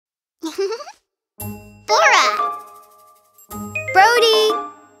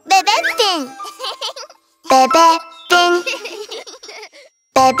Bebefinn.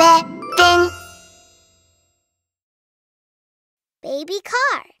 Bebefinn. Baby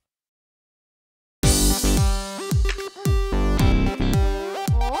car.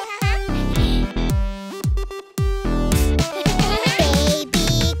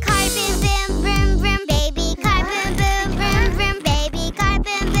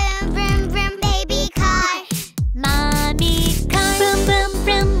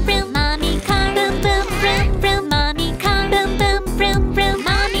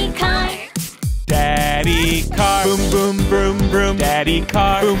 Daddy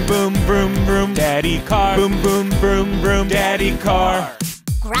car, boom boom vroom vroom. Daddy car, boom boom vroom vroom. Daddy car.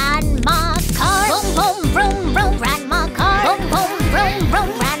 Grandma car, boom boom vroom vroom. Grandma car, boom boom vroom vroom.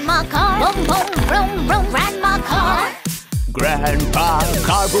 Grandma car, boom boom vroom vroom. Grandma car. Grandpa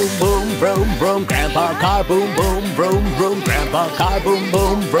car, boom boom vroom vroom. Grandpa car, boom boom vroom vroom. Grandpa car, boom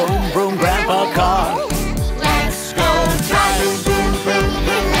boom vroom vroom. Grandpa car. Let's go drive, boom boom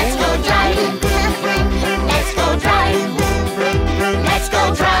vroom. Let's go drive, boom boom vroom vroom. Let's go drive. Let's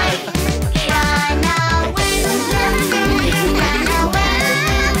go drive. Run away, run away, run away,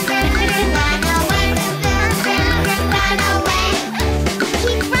 run away.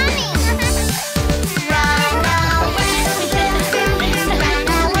 Keep running. Run away, run away, run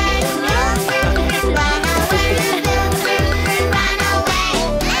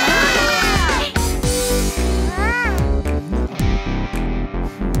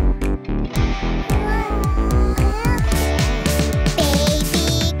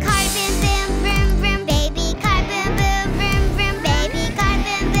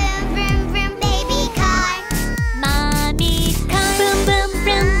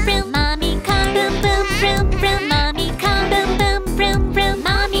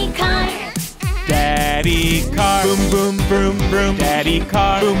Daddy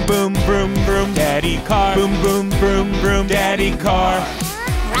car, boom boom vroom vroom. Daddy car, boom boom vroom vroom. Daddy car.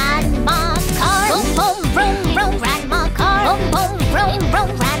 Grandma car, boom boom vroom vroom. Grandma car, boom boom vroom vroom.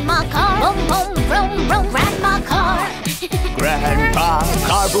 Grandma car, boom boom vroom vroom. Grandma car. Grandpa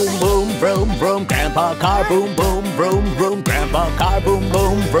car, boom boom vroom vroom. Grandpa car, boom boom vroom vroom. Grandpa car, boom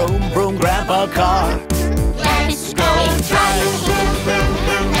boom vroom vroom. Grandpa car. Let's go drive, boom boom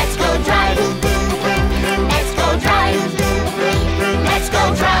vroom. Let's go drive, boom boom vroom vroom. Let's go drive, boom boom vroom. Let's go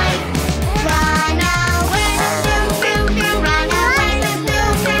drive. Run away, boom boom vroom. Run away, boom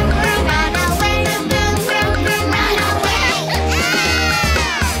boom vroom vroom. Run away, boom boom vroom vroom. Run away.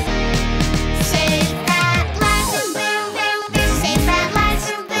 Save that life, boom boom vroom. Save that life,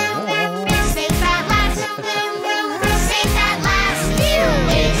 boom boom vroom. Save that life, boom boom vroom. Save that last few.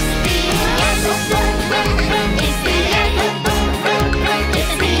 It's the end, boom boom vroom vroom. It's the end, boom boom vroom vroom.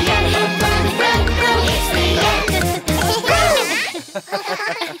 It's the end, boom boom vroom vroom. It's the end.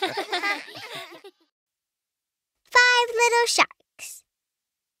 Five little sharks.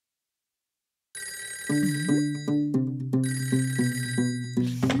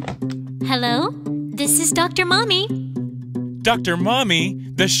 Hello? This is Dr. Mommy. Dr. Mommy,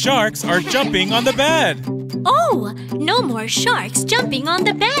 the sharks are jumping on the bed. Oh, no more sharks jumping on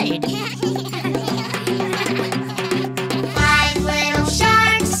the bed. Five little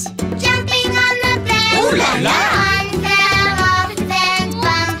sharks jumping on the bed. Ooh la la! One fell off and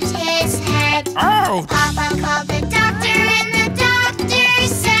bumped his head. Ouch! Papa called the doctor and the doctor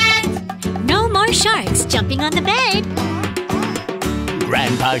said, No more sharks jumping on the bed.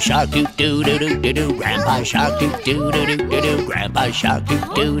 Grandpa shark doo doo doo doo doo doo. Grandpa shark doo doo doo doo doo doo. Grandpa shark doo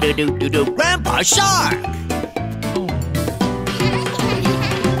doo doo doo doo doo. Grandpa shark.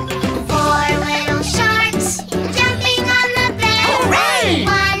 Four little sharks jumping on the bed. Hooray!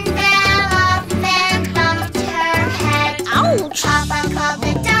 One fell off and bumped her head. Ouch! Papa called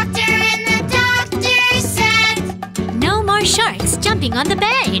the doctor and the doctor said, No more sharks jumping on the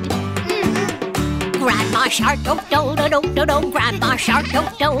bed. Grandma shark, do do do do do do. Grandma shark, do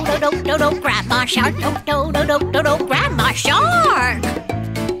do do do do do. Grandma shark, do do do do do do. Grandma shark.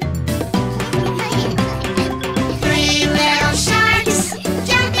 Three little sharks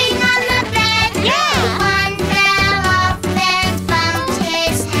jumping on the bed. Yeah. One fell off and bumped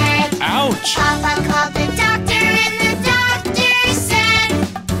his head. Ouch! Papa called the doctor and the doctor said,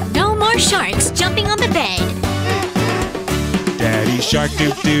 No more sharks jumping on the bed. Daddy shark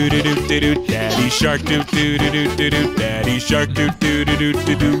doo doo doo doo doo doo. Daddy shark doo doo doo doo doo doo. Daddy shark doo doo doo doo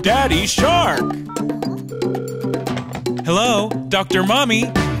doo doo. Daddy shark! Hello, Dr. Mommy.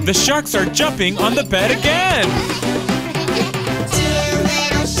 The sharks are jumping on the bed again. two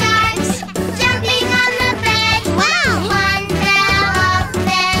little sharks jumping on the bed. Wow! One fell off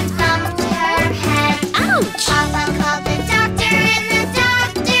and bumped her head. Ouch! Papa called the doctor and the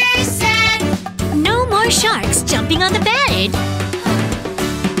doctor said, No more sharks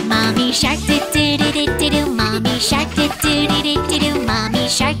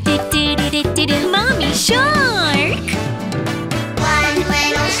shark! One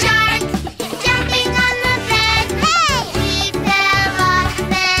little shark jumping on the bed. Hey! He fell off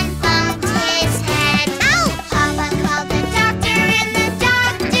and bumped his head. Ouch! Papa called the doctor and the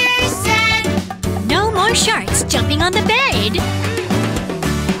doctor said, No more sharks jumping on the bed.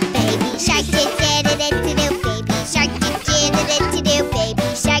 Baby shark did do. Baby shark did do. Baby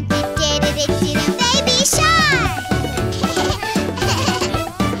shark did do. Baby shark!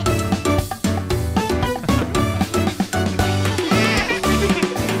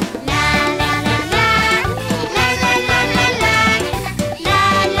 La la la la, la la la la la, la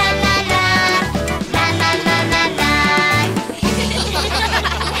la la la, la la la la la.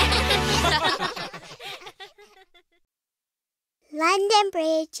 London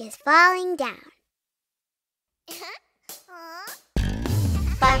Bridge is falling down.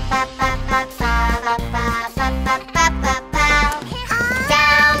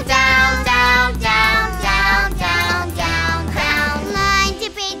 Down, down, down, down, down, down, down, down.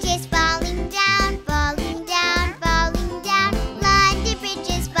 London Bridge is falling down, falling down, falling down. London Bridge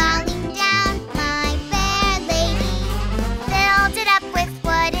is falling down, my fair lady. Filled it up with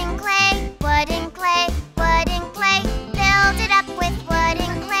wood and clay, wood and clay, wood and clay. Filled it up with wood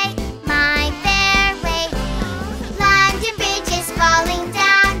and clay, my fair lady. London Bridge is falling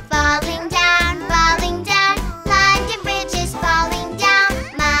down, falling down, falling down. London Bridge is falling down,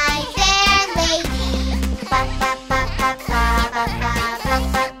 my fair lady. Ba ba ba ba ba ba ba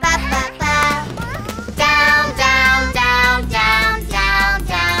ba ba ba ba. Down, down, down, down, down,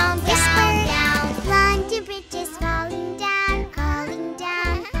 down, down, down. London Bridge is falling down, falling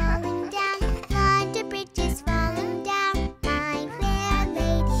down, falling down. London Bridge is falling down, my fair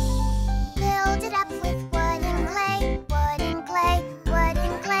lady. Filled it up with wood and clay, wood and clay, wood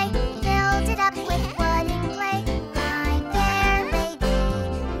and clay. Filled it up with wood and clay, my fair lady.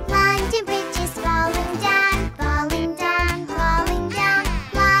 London Bridge is falling down, falling down, falling down.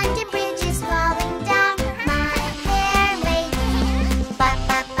 London Bridge is falling down, my fair lady. Ba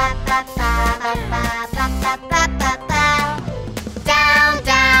ba ba ba ba ba ba ba ba ba ba ba. Down,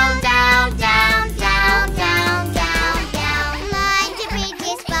 down, down, down, down, down, down, down. London Bridge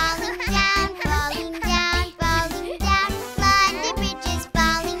is falling down, falling down, falling down. London Bridge is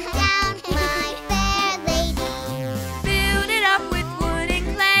falling down, my fair lady. Filled it up with wood and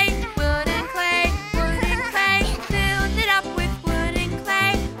clay, wood and clay, wood and clay. Filled it up with wood and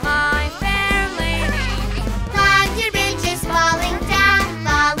clay, my fair lady. London Bridge is falling down,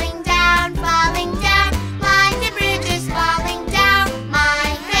 falling down, falling down. London Bridge is falling down, my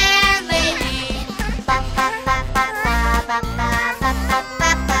fair lady. Ba ba ba ba ba ba ba ba ba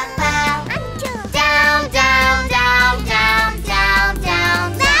ba ba ba. Down, down, down, down, down,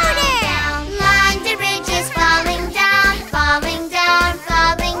 down, louder. London Bridge is falling down, falling down,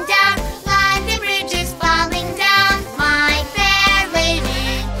 falling down. London Bridge is falling down, my fair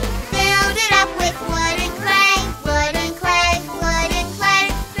lady. Filled it up with wood and clay, wood and clay, wood and clay.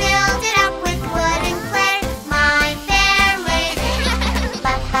 Filled it up with wood and clay, my fair lady.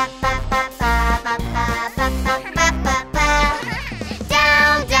 Ba ba ba ba ba ba ba ba ba ba ba ba.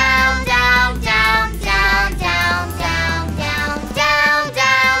 Down, down, down, down, down, down, down, down, down,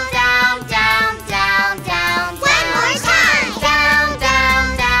 down, down, down, down, down. One more time. Down, down,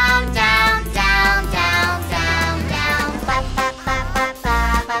 down, down, down, down, down, down. Ba ba ba ba ba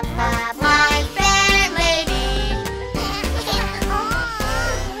ba ba. My fair lady.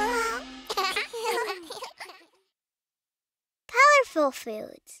 Colorful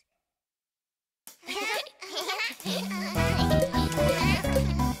foods.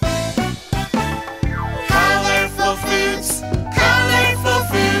 Colorful foods, colorful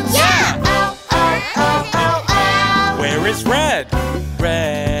foods. Yeah! Oh, oh, oh, oh, oh. Where is red?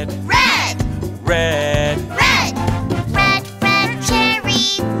 Red, Red, red, red, red, red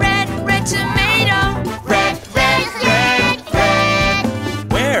cherry. Red, red tomato. red, red, red,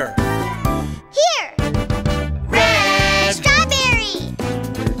 red. Where? Here, Red. strawberry.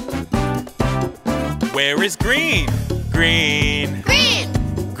 Where is green? Green, Green,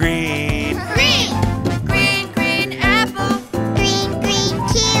 green, green, Green, green apple. green, green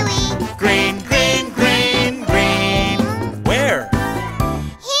kiwi. green, green, green, green. Where?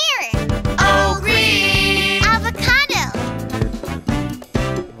 Here, Oh, green. avocado.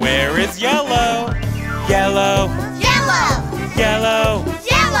 Where is yellow? Yellow, Yellow, yellow,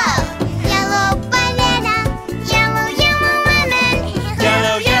 yellow, yellow banana. Yellow, yellow lemon.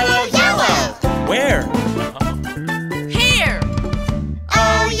 yellow, yellow, yellow. Where? Here.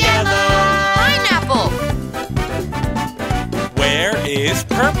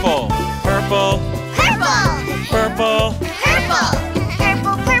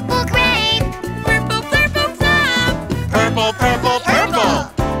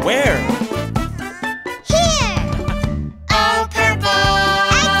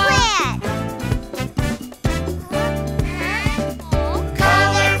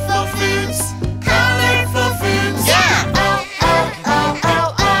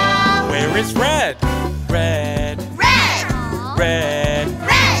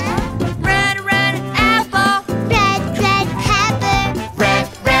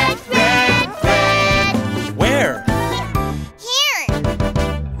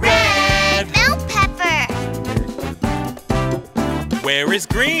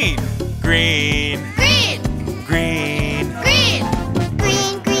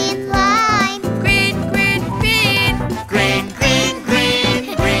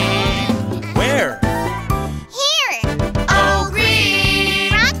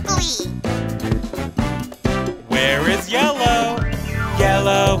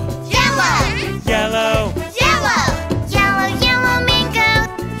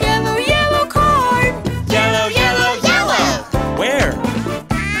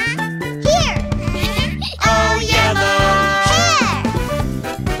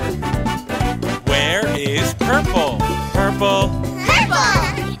 Purple. Purple. Purple.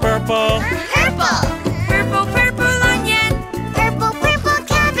 Purple. Purple. Purple, purple onion. Purple, purple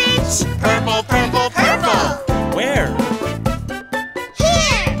cabbage. Purple, purple, purple. Where?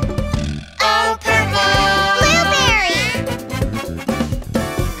 Here. Oh, purple. Blueberry.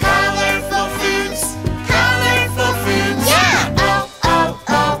 Colorful foods. Colorful foods. Yeah. Oh, oh,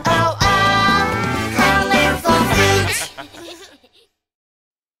 oh, oh, oh. Colorful foods.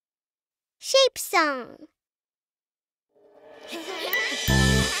 Shape song.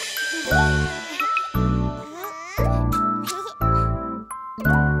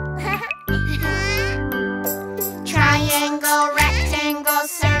 Triangle, rectangle,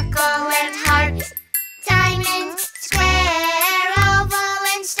 circle, and heart. Diamond, square, oval,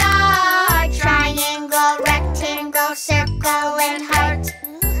 and star. Triangle, rectangle, circle, and heart.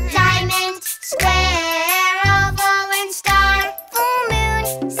 Diamond, square, oval, and star. Full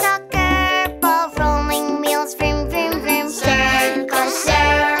moon, soccer ball, rolling wheels, vroom, vroom, vroom. Circles,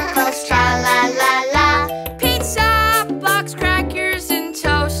 circles, tra la la la. Pizza, box crackers and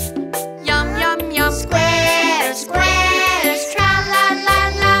toast. Yum, yum, yum. Square, squares, tra la la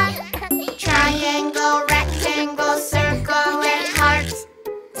la. Triangle, rectangle, circle, and heart.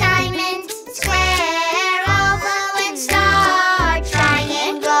 Diamond, square, oval, and star.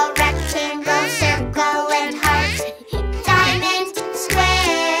 Triangle, rectangle, circle, and heart. Diamond,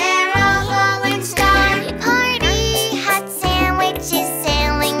 square, oval, and star. Party, hot sandwiches,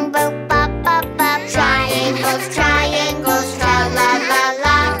 sailing boat, bop, bop, bop. Triangles, triangles, tra la la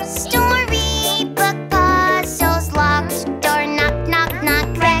la. Storybook, puzzles, locked door, knock, knock, knock.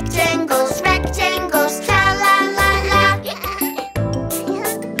 Rectangles, rectangles, tra la la la.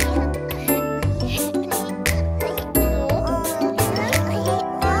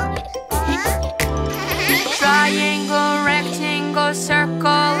 Triangle, rectangle,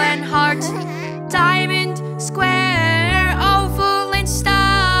 circle, and heart. Diamond, square, oval, and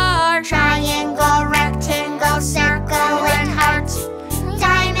star. Triangle, rectangle, circle, and heart.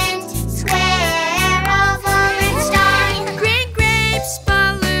 Diamond, square, oval, and star. Green grapes,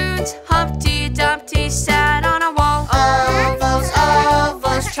 balloons. Humpty Dumpty sat on a wall. Ovals,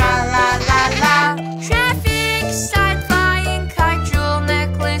 ovals, tra la la la. Traffic sign, flying kite, jewel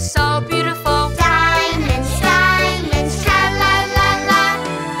necklace, so beautiful. Diamonds, diamonds, tra la la la.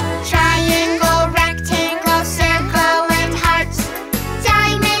 Triangle, rectangle, circle, and heart.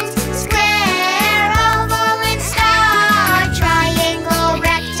 Diamond, square, oval, and star. Triangle,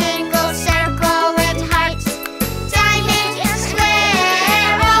 rectangle, circle, and heart. Diamond,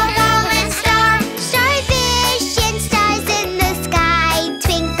 square, oval, and star. Starfish and stars in the sky.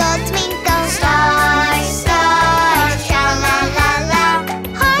 Twinkle, twinkle, stars, stars, tra la la la.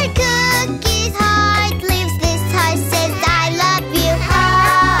 Hard cookies, heart lives. This heart says I love you.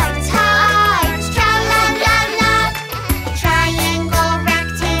 Hearts, hearts, tra la la la. Triangle,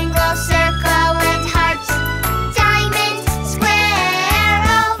 rectangle, circle, and heart. Diamond, square,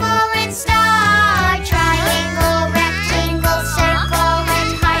 oval, and star. Triangle, rectangle, circle,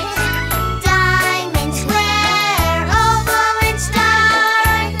 and heart. Diamond, square, oval, and star.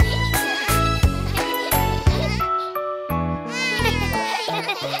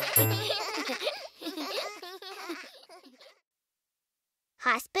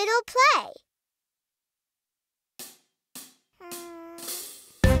 Hospital play.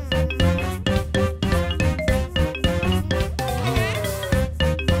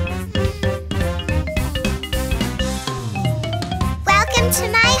 Welcome to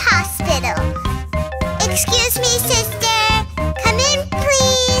my hospital. Excuse me, sister. Come in,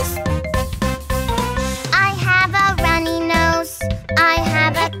 please. I have a runny nose. I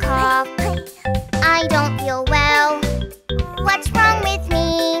have a cough. I don't feel well. What's wrong with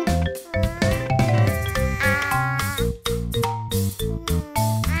me?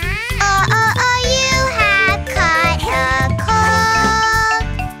 Oh, you have caught a cold.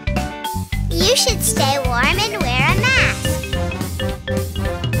 You should stay warm and wear a mask.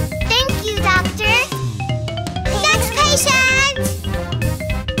 Thank you, doctor. Next patient.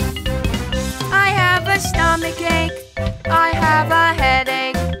 I have a stomach ache. I have a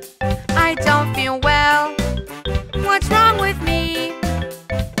headache. I don't feel well. What's wrong with me?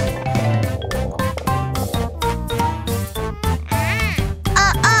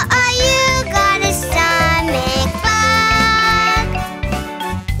 You got a stomach bug.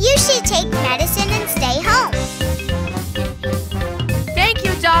 You should take medicine and stay home. Thank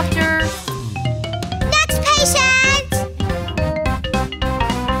you, doctor. Next patient.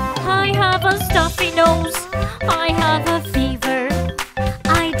 I have a stuffy nose. I have a fever.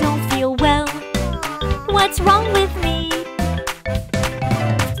 I don't feel well. What's wrong with me?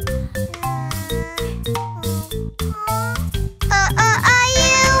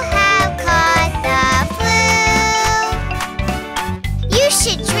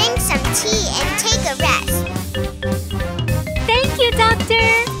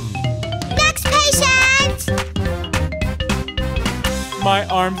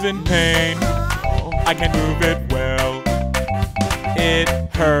 arm's in pain. I can't move it well. It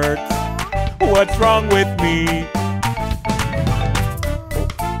hurts. What's wrong with me?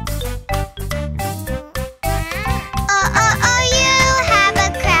 You have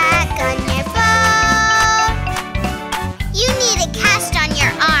a crack on your bone. You need a cast on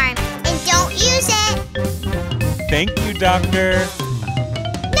your arm, and don't use it. Thank you, doctor.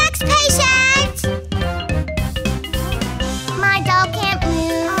 Next patient! My doll can't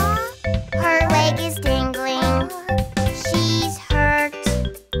move. Her leg is dangling. She's hurt.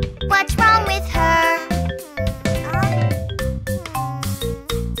 What's wrong with her?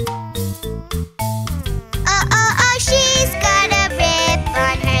 She's got a rip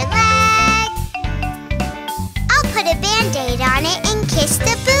on her leg. I'll put a Band-Aid on it and kiss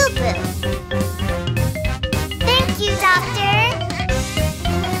the boo-boo. Thank you, doctor.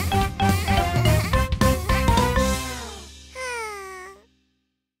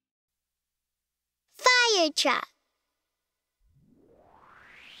 Fire truck.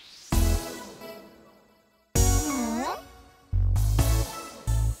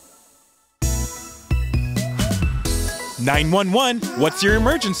 "911, what's your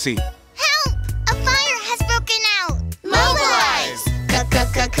emergency?" Help! A fire has broken out. Mobilize!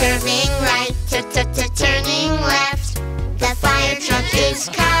 Curving right, turning left. The fire truck is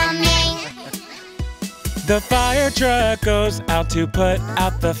coming. The fire truck goes out to put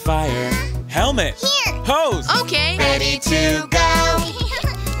out the fire. Helmet. Here. Hose. Okay. Ready to go.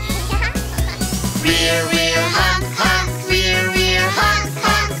 Rear, rear, honk, honk. Rear, rear, honk,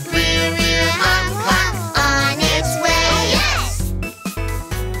 honk. Rear, rear, honk, honk. On its way. Yes!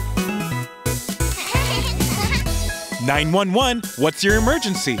 911, what's your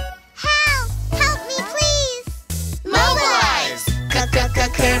emergency? Help! Help me, please! Mobilize!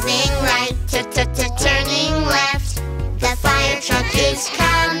 Curving right, turning left. The fire truck is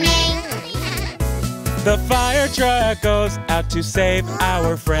coming. The fire truck goes out to save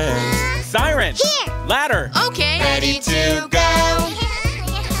our friends. Siren. Here. Ladder. Okay. Ready to go.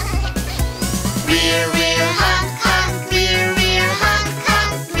 Rear, rear, honk, honk. Rear, rear, honk,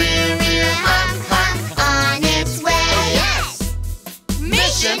 honk. Rear, rear, honk, honk. On its way. Yes!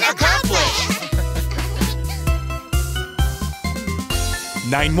 Mission accomplished.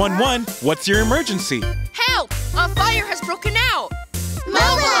 911, what's your emergency? Help! A fire has broken out.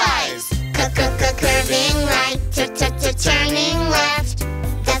 Mobilize! Curving right, turning left.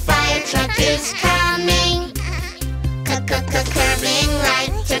 The fire truck is coming. Curving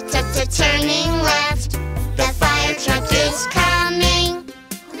right, turning left. The fire truck is coming.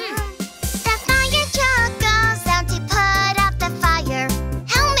 The fire truck goes out to put out the fire.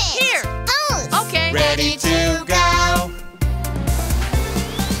 Helmet! Here. Hose! Okay. Ready to go.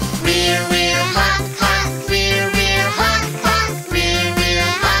 Rear, rear, honk, honk. Rear, rear, honk, honk. Rear, rear,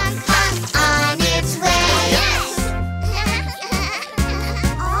 honk, honk. On its way. Yes!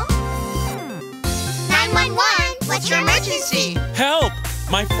 911, what's your emergency? Help!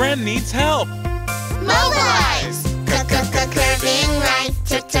 My friend needs help. Mobilize! Curving right,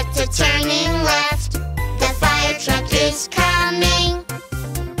 turning left. The fire truck is coming.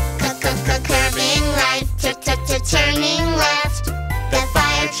 Curving right, turning left. The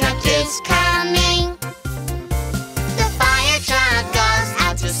fire truck is coming. The fire truck goes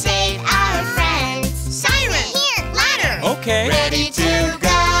out to save our friends. Siren! Here! Ladder! Okay. Ready to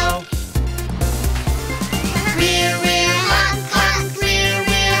go. Rear, rear, honk, honk. Rear,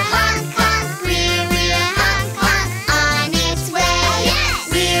 rear, honk, honk. Rear, rear, honk, honk. On its way. Yes!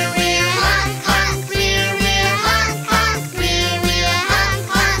 Rear, rear, honk, honk. Rear, rear, honk, honk. Rear, rear, honk,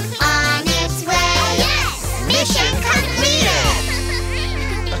 honk. On its way. Yes! Mission completed!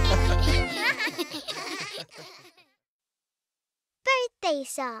 Birthday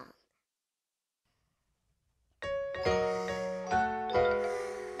song.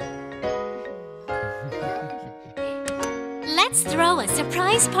 Let's throw a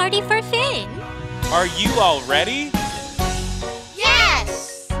surprise party for Finn. Are you all ready?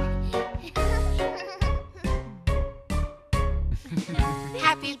 Yes!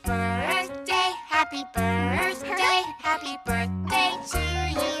 Happy birthday, happy birthday, happy birthday to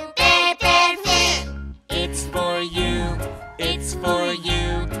you, Bebefinn. It's for you, it's for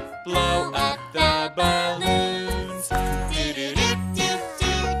you. Blow up the balloons.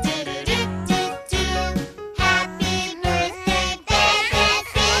 Do-do-do-do-do-do-do-do-do. Happy birthday,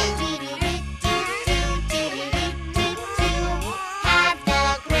 Bebefinn. Do-do-do-do-do-do-do. Have the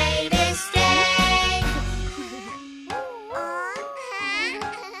greatest day.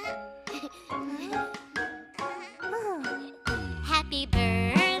 Happy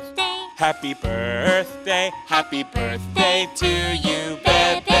birthday. Happy birthday, happy birthday to you,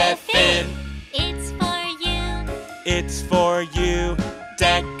 Bebe. it's for you.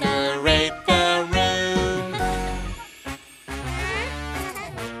 Decorate the room.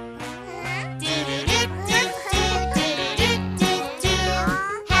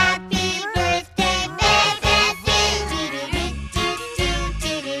 Happy birthday, Bebefinn.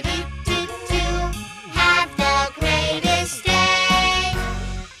 Have the greatest day.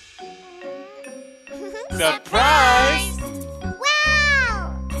 Surprise!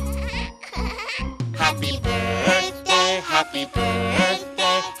 Wow! Happy birthday, happy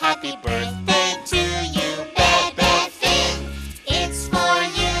birthday, happy birthday to you, Bebefinn. It's for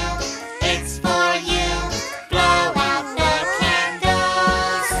you, it's for you. Blow out the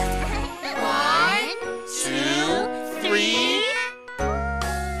candles. 1, 2, 3.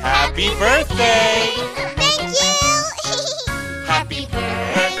 Happy birthday! Thank you! Happy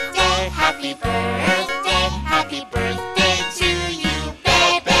birthday, happy birthday, happy birthday to you,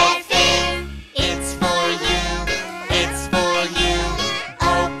 Bebefinn. It's for you, it's for you.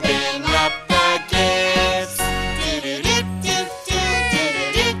 Open up the gifts.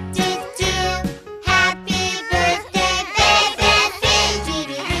 Happy birthday, Bebefinn.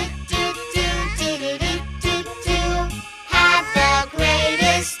 Have the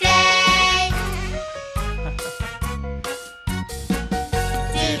greatest day.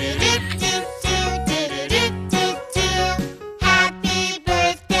 Happy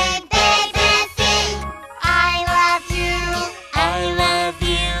birthday, Bebefinn. I love you. I love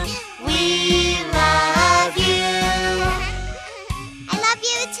you. We love you. I love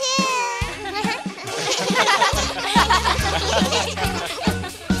you too.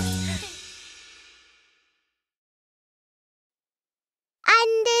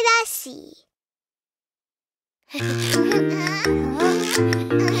 Under the sea.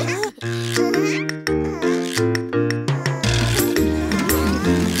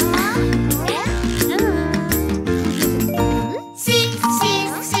 Sea, sea,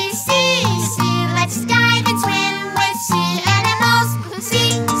 sea, sea, sea. Let's dive and swim with sea animals.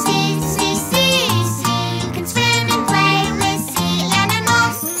 Sea, sea, sea, sea, sea. You can swim and play with sea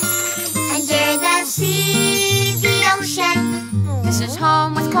animals. Under the sea, the ocean. This is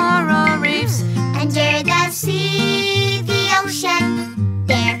home with coral reefs. Under the sea, the ocean.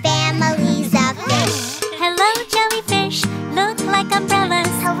 They're families of fish. Hello, jellyfish, look like umbrellas.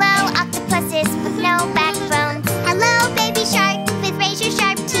 Hello, octopuses with no backbones. Hello, baby shark with razor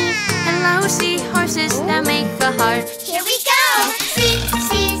sharp teeth. Hello, seahorses that make the heart. Here we go! Sea,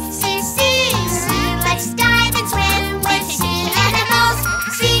 sea, sea, sea, sea. Let's dive and swim with sea animals.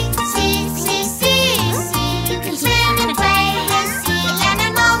 Sea, sea, sea, sea, sea. You can swim and play with sea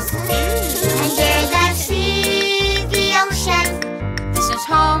animals. Under the sea, the ocean. This is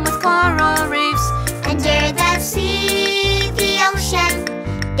home with coral reefs. Under the sea, the ocean.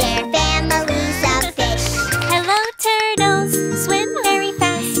 They're families of fish. Hello, turtles, swim very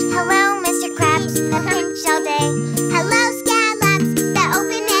fast. Hello, Mr. Krabs, that pinch all day. Hello, scallops, that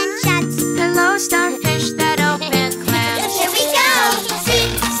open and shut. Hello, starfish that open clams. Here we go! Sea,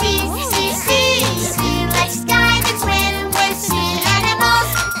 sea, sea, sea, sea. Let's dive and swim with sea animals.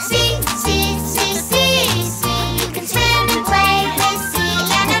 Sea, sea, sea, sea, sea. You can swim and play with sea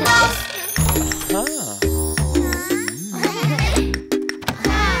animals.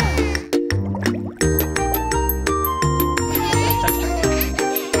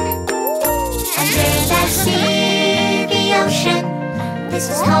 Under the sea, the ocean. This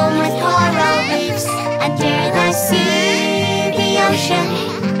is home with coral reefs. Under the sea, the ocean.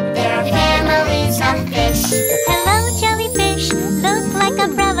 There are families of fish. Hello, jellyfish, look like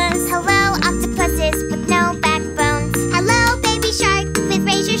umbrellas. Hello, octopuses with no backbones. Hello, baby shark with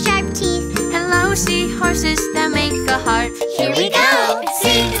razor sharp teeth. Hello, seahorses that make the heart. Here we go!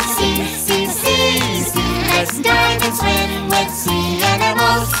 Sea, sea, sea, sea, sea. Let's dive and swim with sea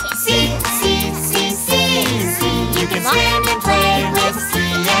animals. Sea, sea, sea, sea, sea. You can swim and play with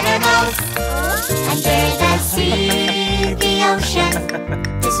sea animals. Under the sea, the ocean.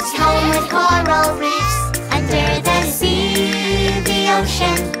 This is home with coral reefs. Under the sea, the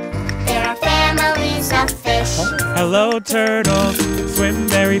ocean. There are families of fish. Hello, turtles, swim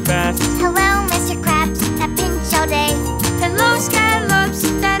very fast. Hello, Mr. Krabs, that pinch all day. Hello, scallops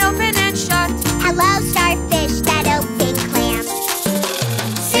that open and shut. Hello, starfish, that open clam.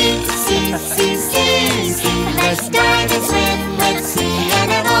 Sea, sea, sea, sea, sea. Let's dive and swim with sea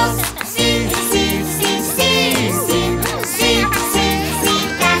animals. Sea, sea, sea, sea, sea. Sea, sea, sea,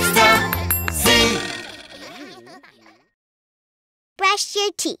 that's the sea. Brush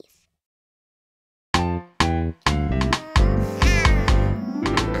your teeth.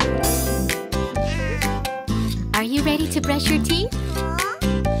 Are you ready to brush your teeth?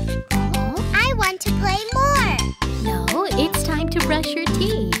 I want to play more. to brush your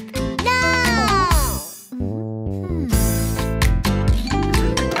teeth. No!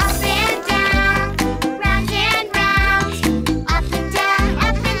 Up and down, round and round. Up and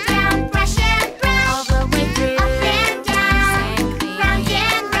down, brush and brush. All the way through. Up and down, round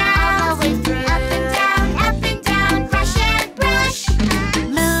and round. All the way through. Up and down, brush and brush.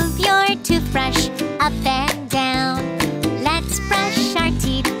 Move your toothbrush up and down. Let's brush our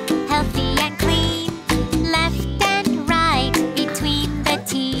teeth healthy and clean. Left and right between the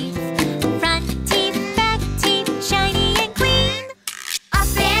teeth. Front teeth, back teeth, shiny and clean. Up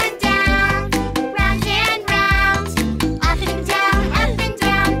and down, round and round. Up and down,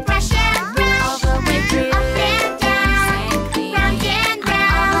 brush and brush. All the way through. Up and down, round and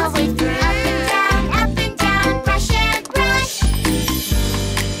round. All the way through. Up and down, brush and brush.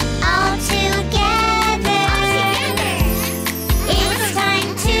 All together. It's time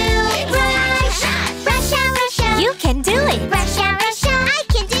to brush. Brush out, brush out. You can do it! Brush out, brush out. I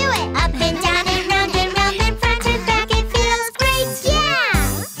can do it. Up and down and round and front and back. It feels great, yeah.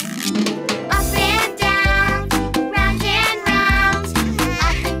 Up and down, round and round.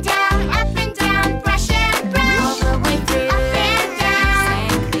 Up and down, brush and brush. All the way through. Up and down,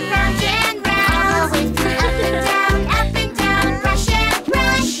 round and round. All the way through. Up and down, brush and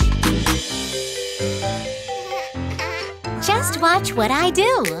brush. Just watch what I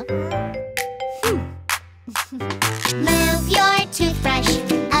do. Move your toothbrush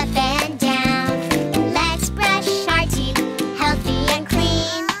up and down. Let's brush our teeth healthy and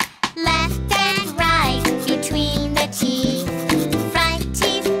clean. Left and right between the teeth. Front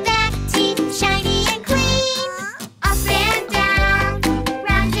teeth, back teeth, shiny and clean. Up and down,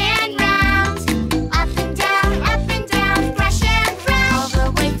 round and round. Up and down, brush and brush. All the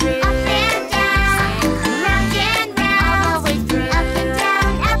way through. Up and down, round and round. All the way through.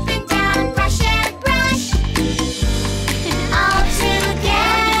 Up and down, brush and brush. All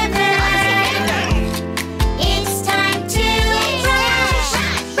together, it's time to brush.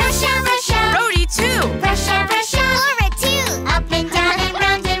 Brush out, brush out. Brody too. Brush out, brush out. Laura too. Up and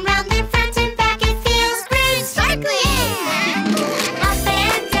round and front and back. It feels great. Sparkling. Up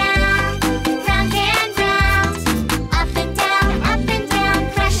and down, round and round. Up and down,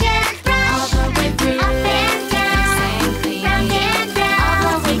 brush and brush. All the way through. Up and down, round and round.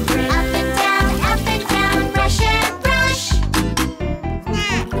 All the way through. Up and down, brush and brush.